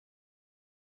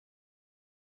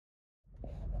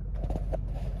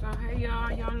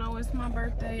y'all. Y'all know it's my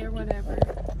birthday or whatever.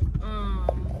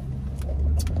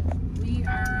 We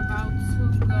are about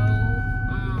to go.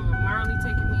 Marley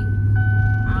taking me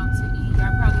out to eat.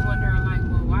 Y'all probably wondering like,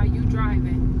 well, why you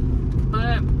driving?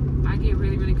 But I get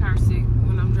really, really car sick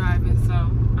when I'm driving. So,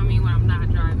 I mean, when I'm not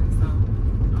driving. So,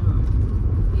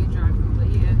 he driving.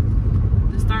 But yeah,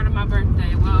 the start of my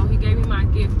birthday. Well, he gave me my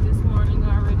gift this morning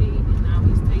already, and now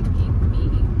he's taking me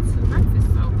to breakfast.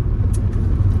 So,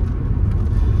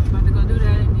 about to go do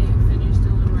that and then finish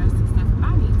doing the rest of the stuff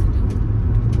I need to do.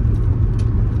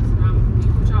 So I'm gonna be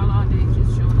with y'all all day,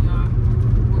 just showing y'all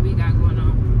what we got going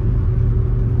on.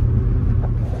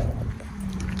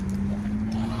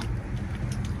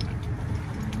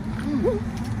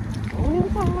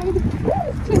 Inside.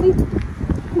 It's chilly.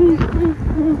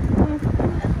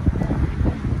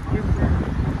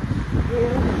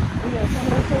 Yeah,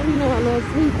 somebody told me I love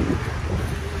sleep.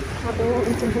 I've been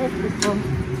wanting some breakfast, so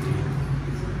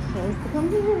chance to come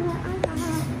here.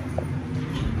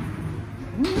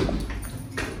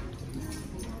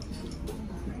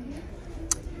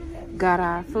 Got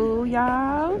our food,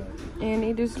 y'all, and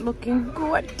it is looking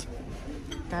good.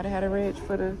 Gotta have a red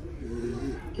for the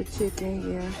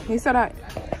chicken. Yeah, he said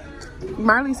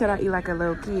Marley said I eat like a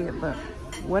little kid, but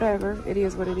whatever, it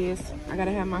is what it is. I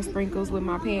gotta have my sprinkles with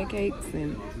my pancakes,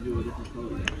 and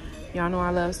y'all know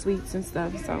I love sweets and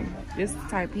stuff, so this is the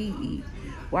type he eat.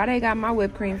 Why they got my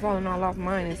whipped cream falling all off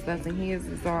mine and stuff, and his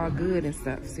is all good and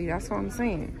stuff. See, that's what I'm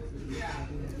saying.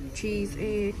 Cheese,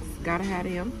 eggs, gotta have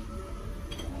them.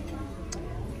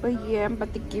 But yeah, I'm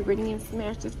about to get ready and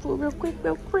smash this food real quick.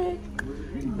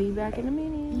 Be back in a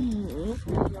minute.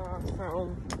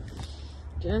 So,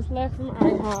 just left from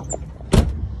IHOP.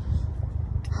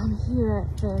 I'm here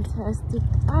at Fantastic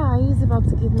Eyes, about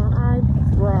to get my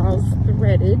eyebrows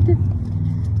threaded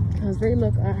because they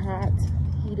look a hot,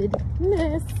 heated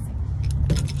mess.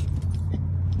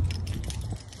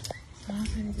 So I'm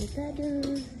gonna get that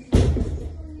done.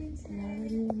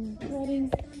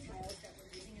 Threading.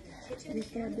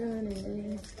 Get that done and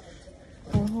then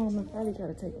go home and probably try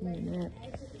to take me a nap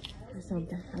or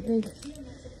something. I think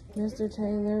Mr.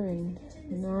 Taylor and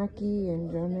Naki and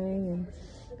Jonay and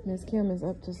Miss Kim is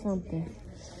up to something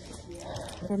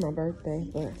for my birthday,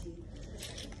 but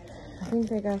I think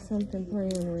they got something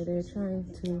planned where they're trying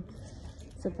to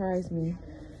surprise me.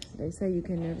 They say you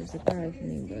can never surprise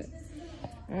me, but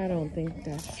I don't think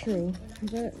that's true,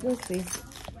 but we'll see.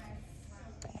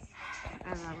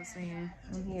 As I was saying,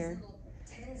 I'm here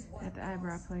at the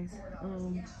eyebrow place.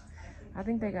 I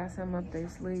think they got something up their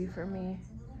sleeve for me,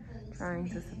 trying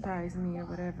to surprise me or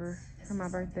whatever for my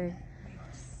birthday.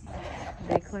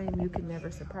 They claim you can never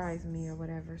surprise me or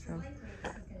whatever, so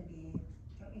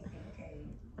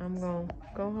I'm gonna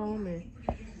go home and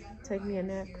take me a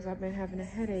nap because I've been having a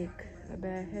headache, a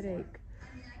bad headache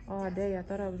all day. I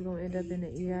thought I was gonna end up in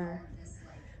the ER.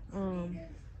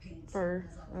 For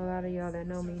a lot of y'all that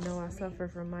know me know I suffer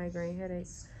from migraine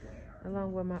headaches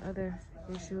along with my other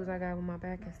issues I got with my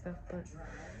back and stuff. But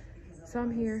so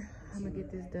I'm here. I'm gonna get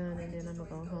this done and then I'm gonna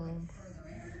go home,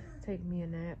 take me a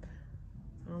nap.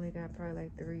 I only got probably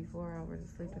like 3-4 hours of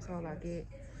sleep. That's all I get.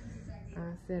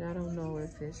 I said I don't know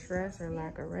if it's stress or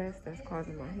lack of rest that's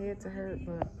causing my head to hurt,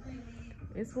 but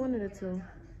it's one of the two.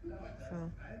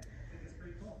 So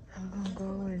I'm gonna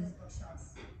go and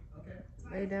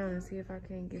lay down and see if I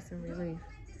can get some relief.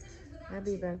 I'll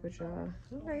be back with y'all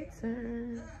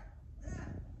later.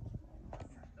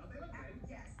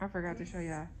 I forgot to show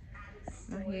y'all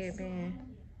my headband,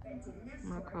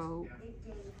 my coat,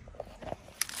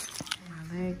 my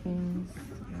leggings,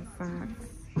 my socks,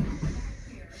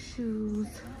 shoes.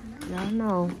 Y'all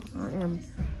know I am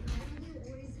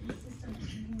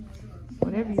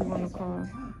whatever you want to call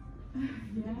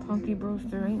Punky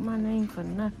Brewster. Ain't my name for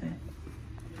nothing.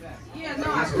 Okay,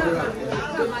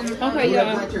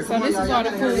 y'all. So this is all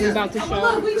the food we're about to show. Come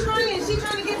on, we trying. She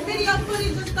trying to get video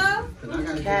footage and stuff.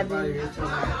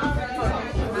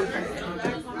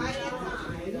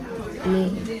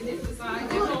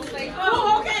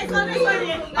 Oh, okay. So this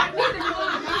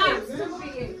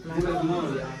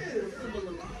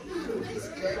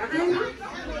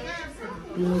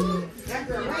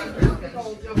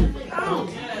Oh,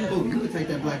 you could take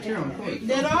that black chair on the court.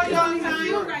 That all y'all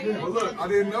time? Well, look, I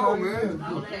didn't know, man.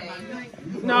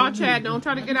 No, Chad, don't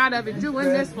try to get out of it. You in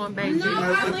this one, baby. This is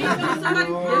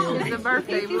the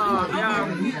birthday vlog, y'all.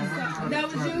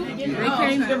 That was you? They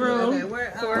came through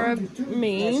for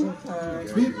me.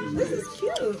 This is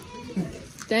cute.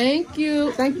 Thank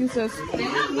you. Thank you, sis.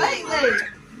 Wait.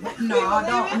 No,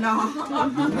 don't. No.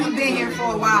 We've been here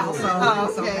for a while, so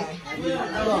it's okay.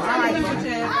 All right,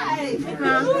 Chad.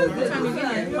 Huh? What time you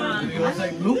get here? You want to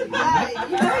say blue?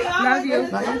 That's love you.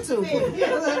 Love you too.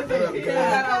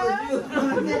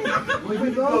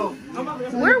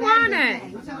 Where Juan at?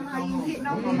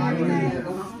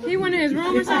 He went in his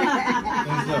room or something?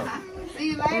 See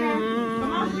you later.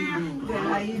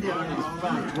 How you doing?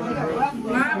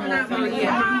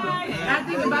 I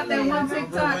think about that one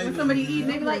TikTok when somebody eat,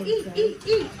 they be like,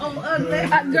 eat on the other leg.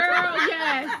 Girl,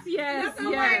 yes.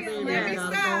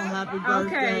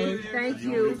 Okay, thank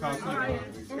you.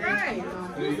 Right.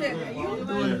 Who said that? You?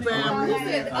 Doing Who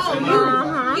said that? Oh,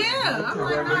 you? Yeah. I'm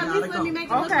like, nah, at least let me make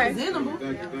it look presentable.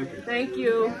 Thank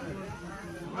you.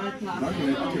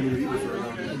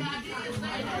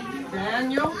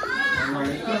 Daniel?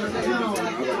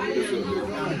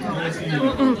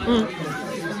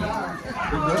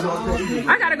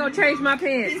 I gotta go change my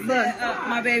pants. Look,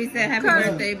 My baby said happy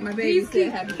birthday. My baby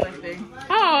said happy birthday.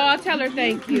 Oh, I'll tell her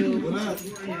thank you.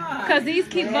 Cause these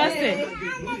keep busting.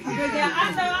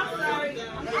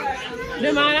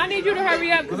 Demond, I need you to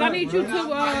hurry up because I need you to record.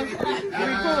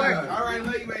 All right,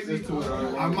 let you make this to it.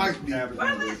 I might be having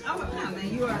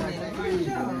You are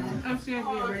ready. I'm sure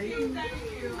you're ready.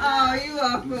 Oh, you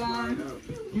welcome.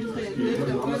 I'm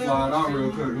gonna slide out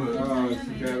real quick. Look,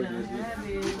 she got it.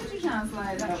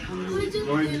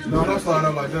 No, don't slide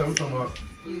out like that. I'm talking about.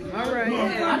 All right.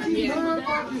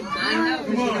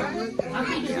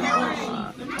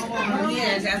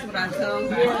 Yes, that's what I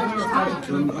told her.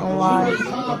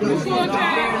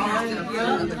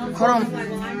 Hold on.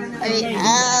 Hey, I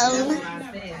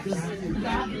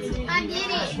did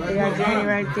it. They got Jenny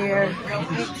right there.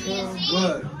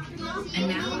 What?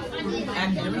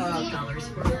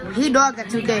 He dog got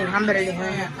 2K. I'm better than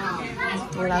him.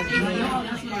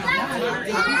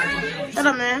 Shut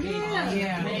up, man.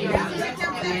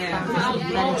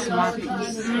 That is my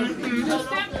piece.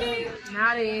 Now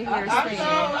they in here saying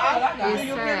it's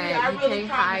sad you can't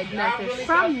hide nothing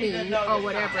from me or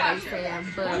whatever they saying,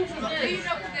 but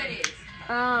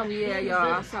yeah,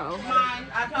 y'all. So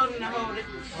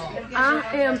I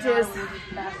am just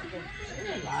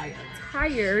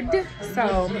tired, so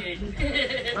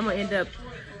I'm gonna end up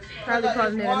probably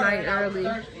calling it a night early.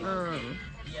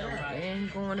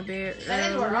 And going to bed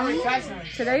early.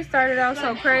 Today started out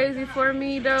so crazy for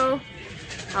me though.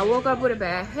 I woke up with a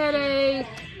bad headache.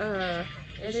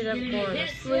 Ended up going to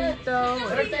sleep though,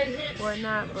 or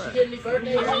not, but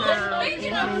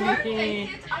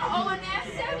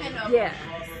yeah.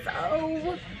 So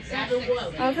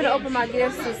I'm gonna open my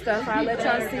gifts and stuff. I'll let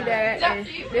y'all see that. And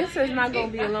this is not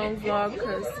gonna be a long vlog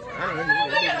because I didn't even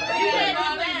do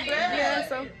that. Yeah,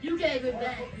 so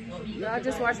y'all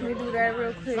just watch me do that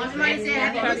real quick. Somebody said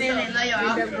happy birthday and lay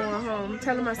off. End up going home.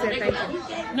 Tell him I said thank you.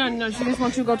 No, she just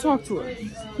wants you to go talk to her.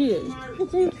 Here.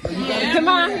 Come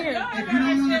on here.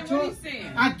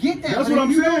 I get that. That's what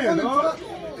I'm saying, dog.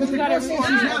 Because the girl said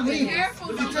she's not leaving.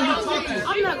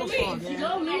 I'm not gonna fall.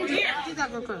 She's not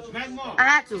gonna come. I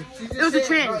had to. It was a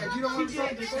trend. If you don't want to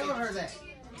talk, just tell her that.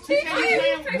 Hold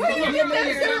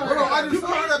on, I just saw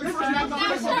that before she got the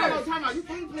You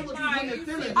can't play with these women's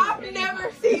feelings. I've never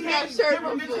seen that shirt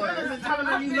before. And telling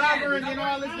her you love her and then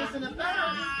all this and the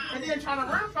third. And then trying to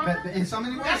run from her. But in so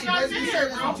many ways, she basically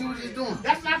said that's what you were just doing.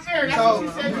 That's not fair. That's what she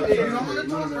said. If you don't want to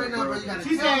talk right now, bro, you gotta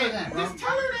tell her that, bro. Just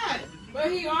tell her that. But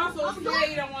he also said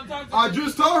he don't want to talk to I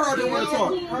just told her I didn't want to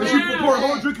talk. And she poured a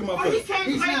whole drink in my face.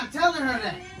 He's not telling her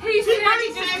that. He said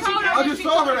he just told her. I just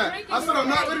told her that. I said I'm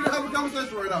not ready to have a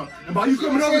conversation right now. And by you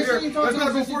coming over here, that's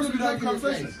not going to force me to have a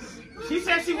conversation. She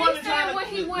said she wanted to try to. When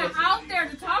he went out there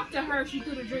to talk to her, she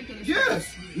threw the drink in his face.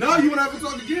 Yes. Now you want to have to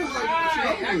talk again. Like, shit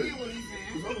over with.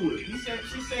 It's over with.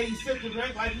 She said he sipped the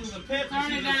drink like he was a pimp.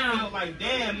 Turn it down. Like,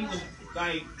 damn, he was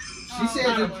like. She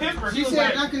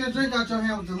said knocking the drink out your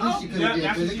hand was the least she could have did,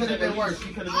 because it could have been worse.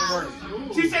 She could have been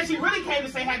worse. She said she really came to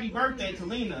say happy birthday to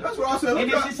Lena. That's what I said.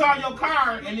 And then she saw your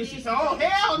car, and then she said, oh,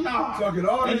 hell no. Talking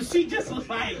all and this. she just was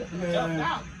like, jumped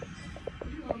out.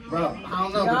 Bro, I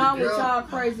don't know. Y'all with y'all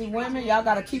crazy women, y'all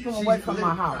gotta keep them away from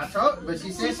my house. I told, but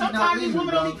she said she's not Sometimes these leaving,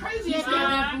 women don't bro. be crazy.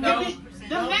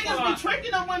 Them niggas be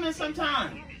tricking them women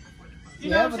sometimes. You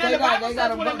know what I'm saying? They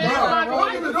gotta Don't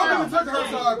even take her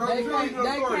side, bro. They can't,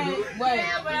 wait.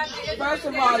 First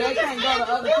of all, they can't go to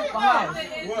other people's house.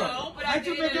 Ain't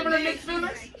you been giving her mixed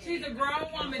feelings? She's a grown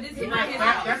woman. This is not his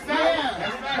house. That's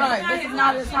that. Right, this is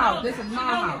not his house. This is my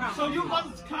house. So you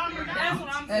must calm her That's down.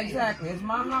 what I'm saying. Exactly, it's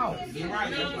my house. You know what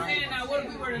I'm saying? Now, what if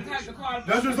we were to take the car?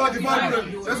 That's just like if I would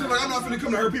have. That's just like I'm not finna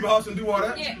come to her people's house and do all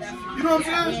that. Yeah. You know what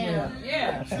I'm saying?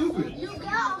 Yeah. Stupid.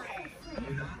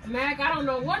 Mac, I don't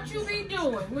know what you be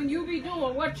doing when you be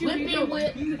doing what you be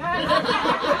doing. Yeah,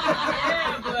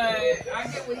 but I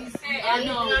get what he's saying. I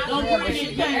know.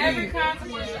 Every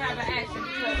consequence should have an action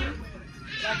plan.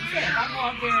 like you said, if I go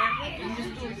out there and just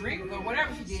do a drink or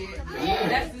whatever she did,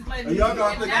 that's just letting And y'all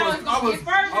gotta think I was calm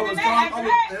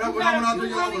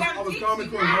and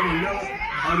cool.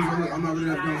 I'm not gonna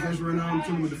have a conversation right now. I'm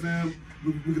chilling with the fam.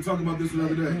 We can talk about this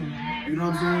another day. You know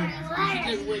what I'm saying?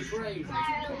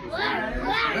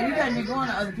 But you got me going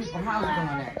to other people's house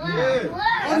doing that. Yeah.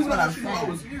 That's what I'm I saying.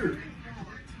 was here.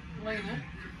 Lena.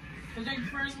 Because they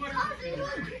friends with her.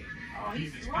 Oh,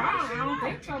 he's wow, I don't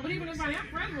think so. But even if I am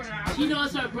friends with her, She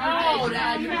knows her brother. oh,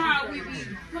 now you know how we be.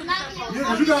 Yeah,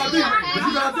 but you gotta think.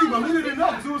 But Lena didn't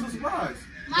know because it was a surprise.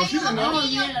 But she didn't know. Oh,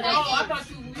 yeah. Oh, I thought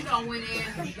you went in.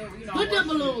 Put them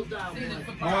balloons down.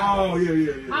 Oh,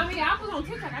 yeah. I mean, I was on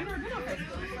TikTok. I've never been on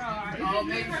Facebook. So,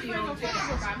 maybe she on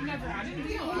TikTok. I didn't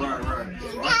be on.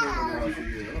 Right.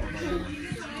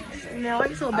 No,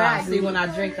 it's so I bad. see when I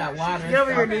drink that water. Get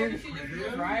over here, dude.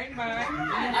 Right,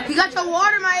 bye. You got your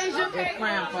water, Maisha? It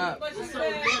cramp up.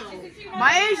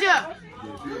 Maisha!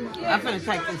 I'm finna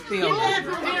take this pill. Get that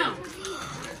from him.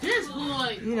 This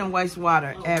boy. You done waste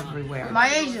water everywhere.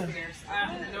 Maisha.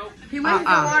 He wastes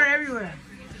water everywhere.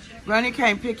 Ronnie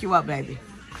can't pick you up, baby.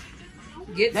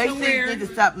 Get They somewhere. need to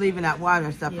stop leaving that water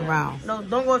and stuff around. No,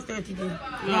 don't go upstairs, TT.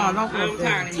 No, don't go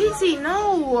there. TT,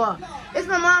 no. It's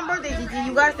my mom's birthday, TT.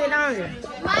 You gotta stay down here.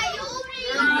 Where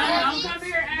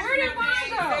did mine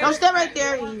go? Don't stay right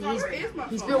there.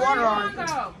 He spilled water on it.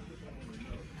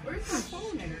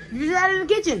 You just had it in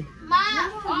the kitchen.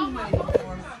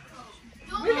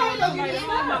 We don't look like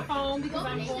on my phone because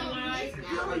I'm going live.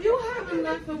 You haven't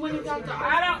left for when you got the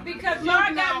I don't, because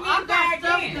y'all got me back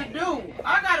in. do.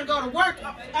 I gotta go to work.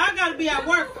 I gotta be at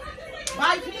work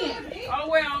by 10. Oh,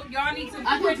 well, y'all need to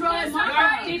I can drive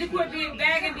my y'all need to quit being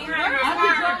bagging behind my I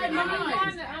car. can drive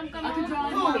mine. I can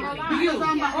drive mine. Because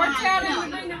I'm Or behind tell them now. to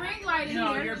bring the ring light in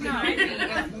here. You're behind me.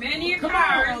 There's many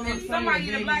cars and somebody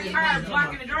in a black car is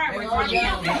blocking the driveway.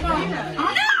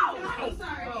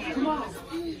 Come on.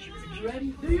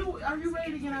 Ready? Are you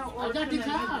ready to get out? I got the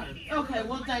car. Okay,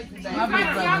 well, thank you, baby. My big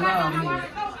brother love me.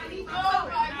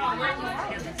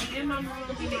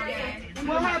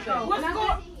 What happened? What's going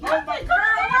on? Oh, my girl,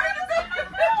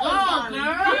 Oh, girl.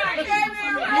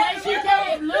 Yeah, she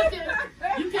came looking.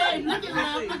 You came looking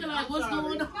like, what's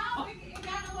going on?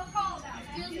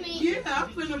 Yeah, I'm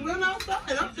finna run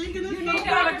outside. I'm thinking it's You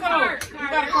got a card. You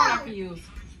got a card I can use.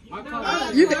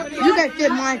 You can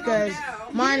fit mine because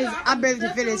mine is, I barely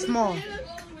can fit it small.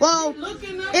 Well,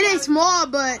 it ain't small,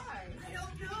 but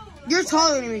you're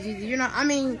taller than me, TT. You're not, I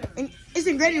mean, it's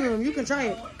in grading room. You can try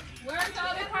it. Where's the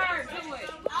other card? Do it.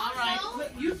 All right.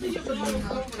 You see your balloon.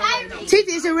 TT,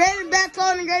 it's a red and black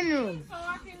color in the grading room. So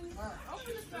I can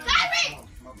open the stuff.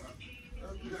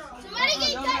 Somebody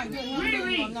get that.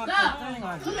 Riri, stop.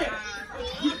 Come here.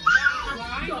 I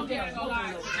ain't gonna get it go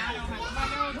live.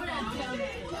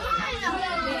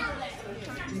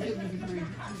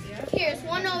 Here's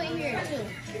one over here too.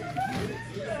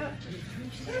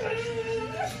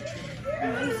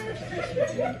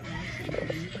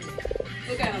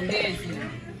 Look at him dancing.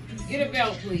 Get a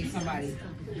belt, please, somebody.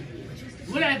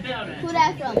 Where that bell at? Who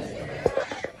that from?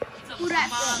 Who that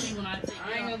from? When I take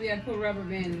I ain't gonna be able to put rubber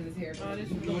band in his hair. Oh, this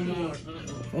is going on.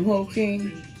 From who,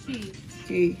 King?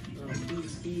 Key.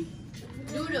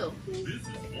 Doodoo.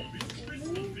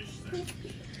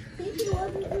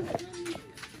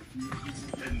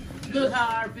 Look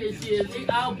how our fish is.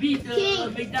 I'll beat the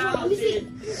King, McDonald's fish.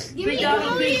 Give me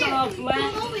McDonald's fish all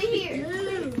flat. Come over here.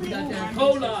 Got that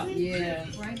cola. Yeah.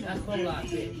 That's cola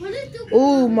fish. What is the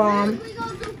Ooh, Mom. we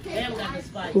gonna do? And got the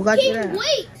spice. Who got you King, that?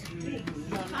 wait.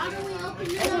 How do we open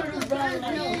this up? The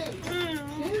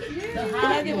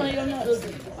high one.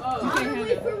 How do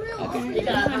we for real? You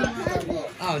got honey.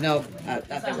 Oh, no. I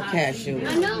thought they were cashew.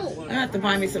 I know. I have to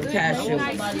find me some cashew.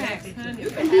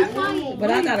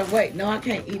 But I gotta wait. No, I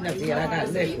can't eat nothing yet. I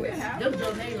got liquid. Them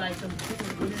donate like some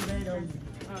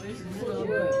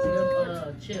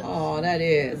chips. Oh, that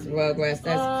is Rugrats.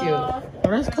 That's cute. Oh,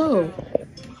 that's cool.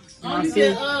 Oh, you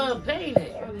can paint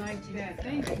it. I like that.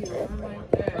 Thank you. I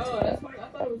like that. Oh, that's what I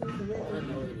thought it was just a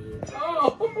regular.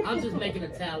 Oh. I'm just making a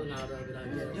talent out of it, I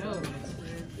guess.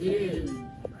 Yeah.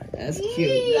 That's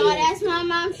cute. Oh, that's my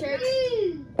mom's shirt.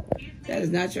 That is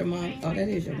not your mom. Oh, that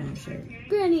is your mom's shirt.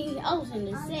 Granny, I was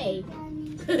gonna say.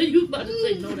 You about to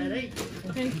say no, that ain't.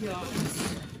 Thank y'all.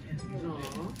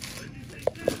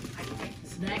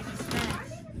 Snacks.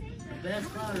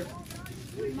 Best part.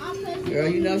 Girl,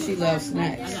 you know she loves I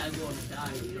snacks. gotta go on the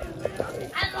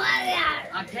diet. I love that.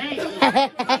 I can't.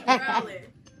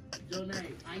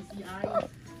 Donate. Icy ice.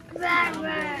 Man,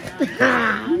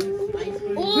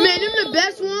 them the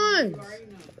best ones.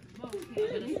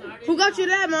 Who got you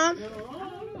that, Mom?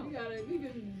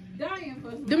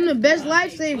 Them the best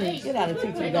lifesavers. Get out of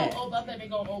TT bag. I think they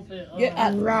gonna open. Get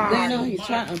out. They know he's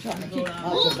trying. I'm trying to keep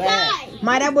out the bag.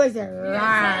 My that boy said,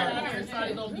 It's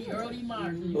probably gonna be early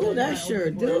March. Oh, that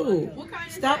sure do.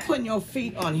 Stop putting your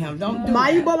feet on him. Don't do Ma,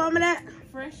 you that. bought mama that?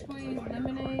 Fresh squeeze,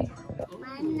 lemonade.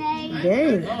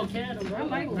 Dang. Oh, candles. I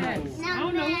like that. I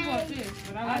don't know who bought this,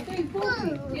 but I think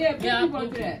Pookie. Yeah, Pookie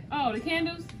bought that. Oh, the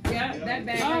candles? Yeah, that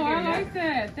bag. Oh, I like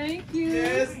that. Thank you.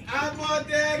 Yes, I bought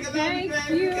that because I'm Thank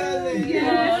a you. cousin.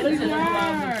 Yes, This is you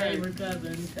my are. favorite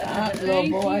cousin. Little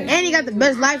boy. And he got the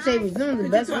best lifesavers. Them the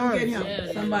best Come get ones.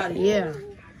 him. Somebody. Yeah.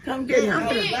 Come get him.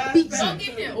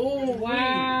 Oh,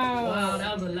 wow. Wow,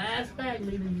 that was the last pack,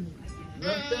 leaving you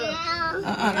roughed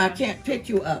up. I can't pick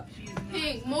you up.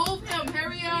 Pink, move him.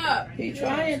 Hurry up. He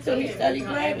trying to. He steady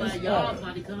grabbing Like, y'all stuff.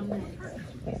 about to come next.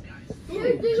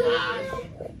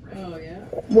 Oh, yeah.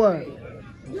 What?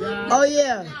 Oh,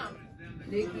 yeah.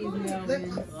 Nikki's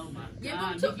Melvin. Oh my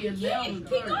God, Nikki and Melvin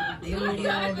first. Oh, yeah,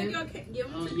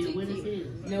 when is his?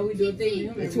 No, we do a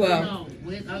thing. 12. No,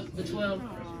 when, the 12.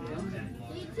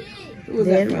 Who was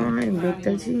that Big from? 9, big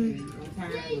 13,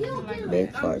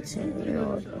 big 14. You know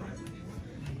what?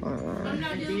 And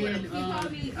then,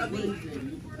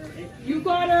 You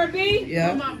called her a B?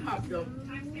 Yeah.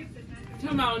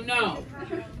 Come on, no.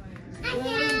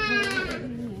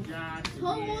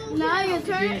 Now your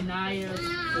turn. Naya,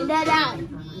 That out.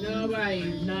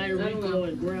 Nobody. Naya, Rico,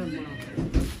 and Grandma.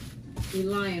 He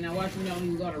lying. I watch him know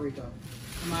he's going to Rico.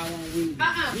 Somebody won't read.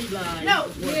 He lied. No.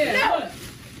 Yeah.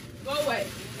 Go away.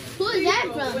 Who is that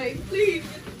from? Please,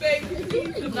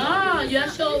 baby. Nah,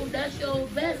 that's your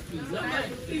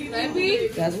bestie. Baby,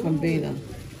 That's from Beta.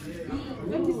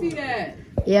 let me see that.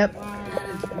 Yep.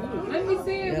 Let me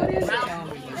see it. What is it?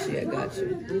 She had got you.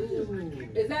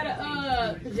 Is that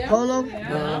a pajama? Polo?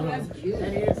 Yeah, that's cute.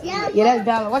 Yeah. Yeah, that's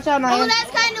dollar. Watch out, Oh, Naya.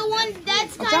 that's kind of one.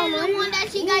 That's kind of the one that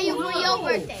she got you for your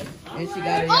birthday. And she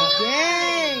got it.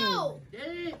 Oh!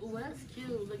 Dang, ooh, that's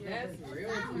cute. Look at that.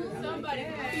 Somebody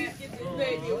please get this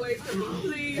baby away from me,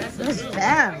 please. That's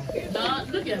down. Nah,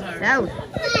 look at her. That was.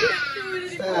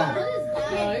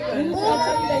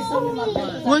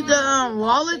 With the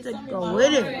wallet to go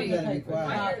with it.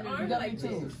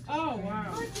 Oh,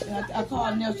 wow. I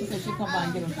called Nell. She said she'd come by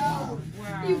and get him tomorrow.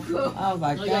 Wow. I was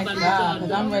like, thank God,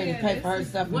 because I'm ready to pay for her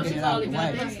stuff and What's get she it out called? the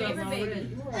Got way. that stuff already.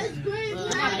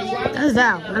 That's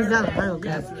down. That's down. I don't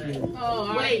care.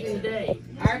 Oh, Wait, today.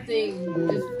 our thing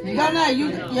is No,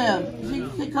 yeah,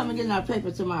 she come and get our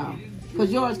paper tomorrow.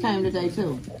 Because yours came today,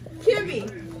 too. Kimmy.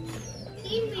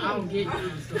 I don't get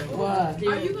these. So What? Are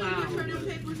you going to turn them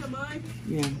papers to mine?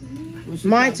 Yeah. Well, she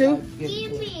Mine got too? that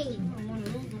gift.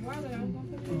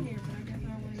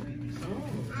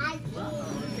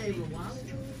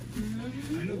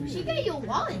 She got your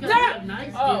wallet.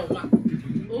 Nice. Oh,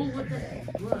 Oh, what the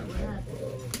heck? What happened?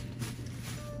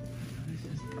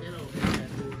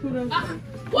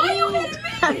 why you hitting me?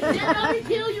 Let me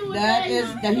kill you with That's his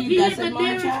mama nearest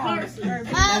child. person.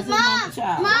 That's his mama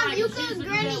child. Mom, you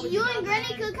and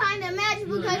Granny could kind of match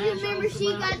because you remember she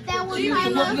got that one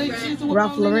kind of.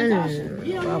 Ralph Lauren.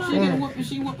 Ralph Lauren.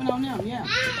 She whooping on them, yeah.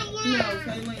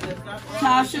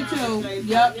 Tasha too.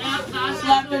 Yep.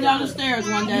 Slapped her down the stairs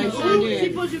one day. She She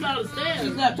did. pushed you down the She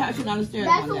stairs. slapped Tasha down the stairs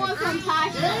That's the one one day. from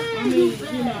Tasha. I mean,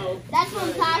 you know. That's from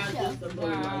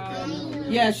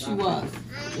Tasha. Yes, she was.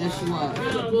 Yes, she was. I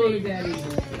don't believe that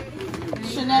either.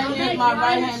 Sinead is my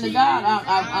right hand to God.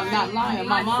 I'm not lying.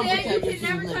 My mom would tell you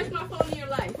she was living. my phone in your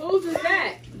life. Whose is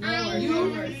that?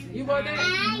 You bought that?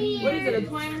 What is it, a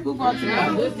planner? Who bought you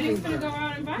that? This thing's gonna go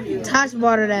out and buy you. Tosh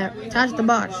bought her that. Tosh the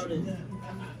boss.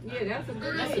 Yeah, that's a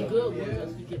good That's a good one.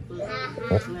 Because we can put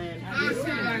slant.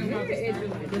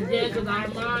 Because there's in our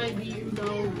mind, we, you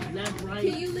know, left, right.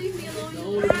 Can you leave me The alone?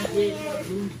 older we get,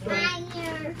 lose track.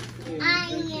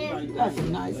 That's a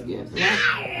nice gift.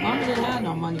 Mama didn't have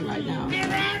no money right now. No,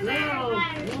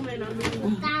 woman, I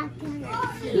mean.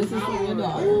 This is for your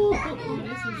daughter.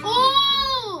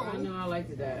 Oh! I know I like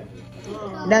that.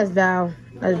 That's down.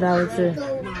 That's down too.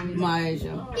 My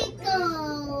Asia.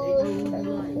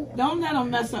 Don't let them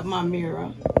mess up my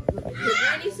mirror.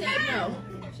 Granny said no.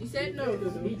 She said no.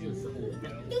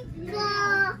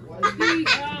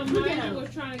 Maya was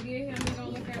trying to get him to go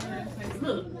look at her and say,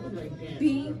 Look like that.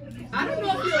 B. I don't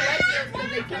know if you'll like them because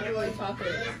they kept really talking.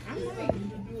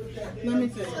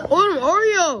 Oh, them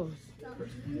Oreos.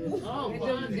 Oh, It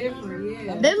looks different,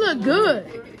 yeah. They look good.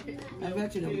 I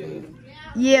bet you they're good.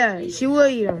 Yeah, she will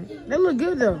eat them. They look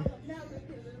good though.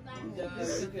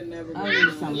 I'll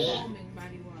eat some of that.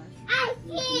 I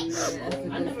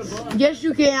never bought. Yes,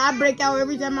 you can. I break out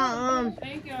every time I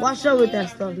wash up with that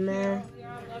stuff, man.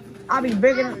 I be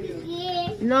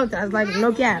breaking. No, that's like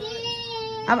no cap.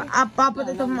 I put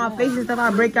this on my face and stuff.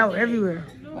 I break out everywhere.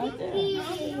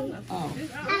 Oh.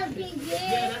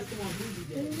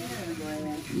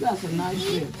 You got some nice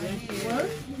shit.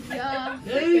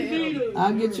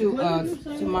 I'll get you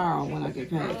tomorrow when I get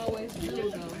paid.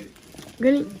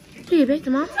 Granny, do you pay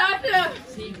tomorrow? I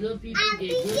don't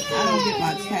get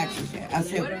my taxes yet. I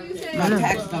said my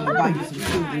taxes I'm gonna buy you some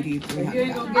food and give you $300. You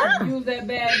ain't gonna use that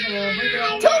bag for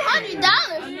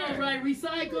 $200. Right,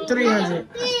 recycle. 300.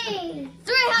 300.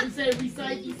 You say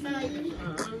recycle.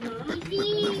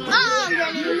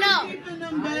 Granny, no.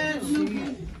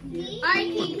 Alright,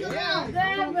 King, come on.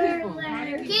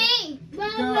 King.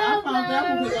 Girl, I found that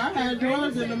one because I had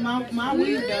yours in my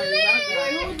weed bag.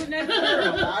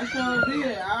 I sure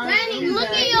did. Granny, look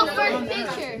at your first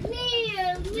picture.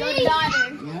 Your daughter.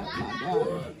 Yeah, my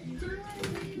daughter.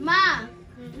 Ma,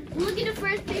 look at the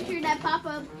first picture that pop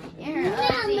up in her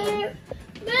thing.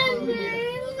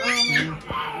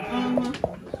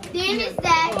 Then it's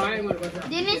that.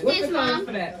 Then it's this, Mom.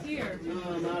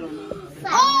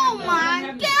 Oh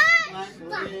my God!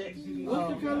 What's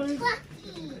the color?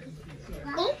 I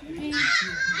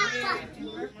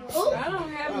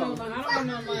don't have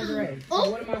no lingerie. So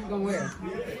what am I gonna wear?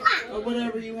 Or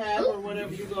whatever you have or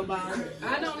whatever you go buy.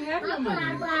 I don't have no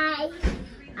money.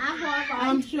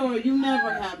 I'm sure you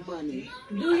never have money.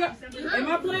 Do you? Am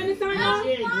I playing this time now?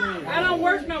 I don't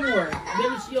work no more.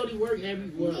 Maybe she only work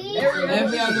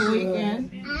Every other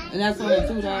weekend. And that's only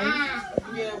 2 days.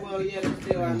 Yeah, well, yeah,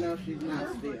 still, I know she's not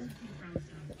still.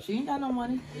 She ain't got no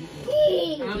money.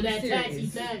 I'm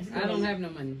serious. I don't have no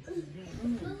money.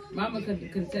 Mama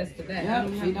could contest to that. Yep,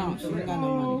 she don't. She ain't got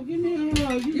no money. Give me a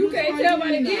hug. You can't tell by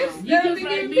the gifts. You just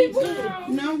like me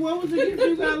too. No, what was the gift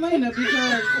you got, Lena?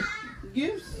 Because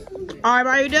gifts. All right,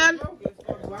 are you done? To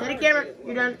the camera.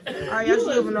 You done? All right, y'all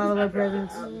should open all of our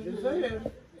presents.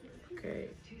 Okay.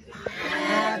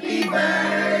 Happy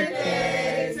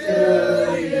birthday to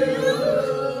you.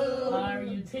 Are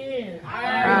you 10?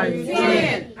 Are you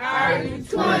 10? Are you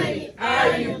 20?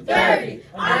 Are you 30?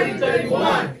 Are you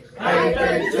 31? Are you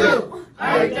 32?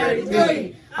 Are you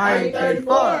 33? Are you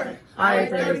 34? Are you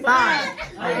 35?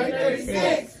 Are you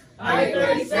 36? Are you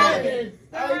 37?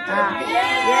 Yeah!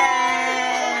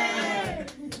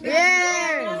 Yeah!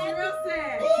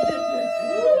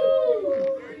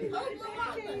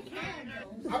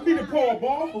 I be the Paul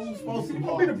boss. Who's supposed to be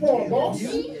the Paul boss?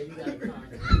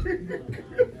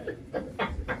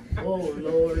 Oh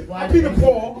Lord! I be the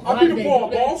Paul. I be the Paul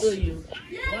boss.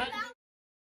 What?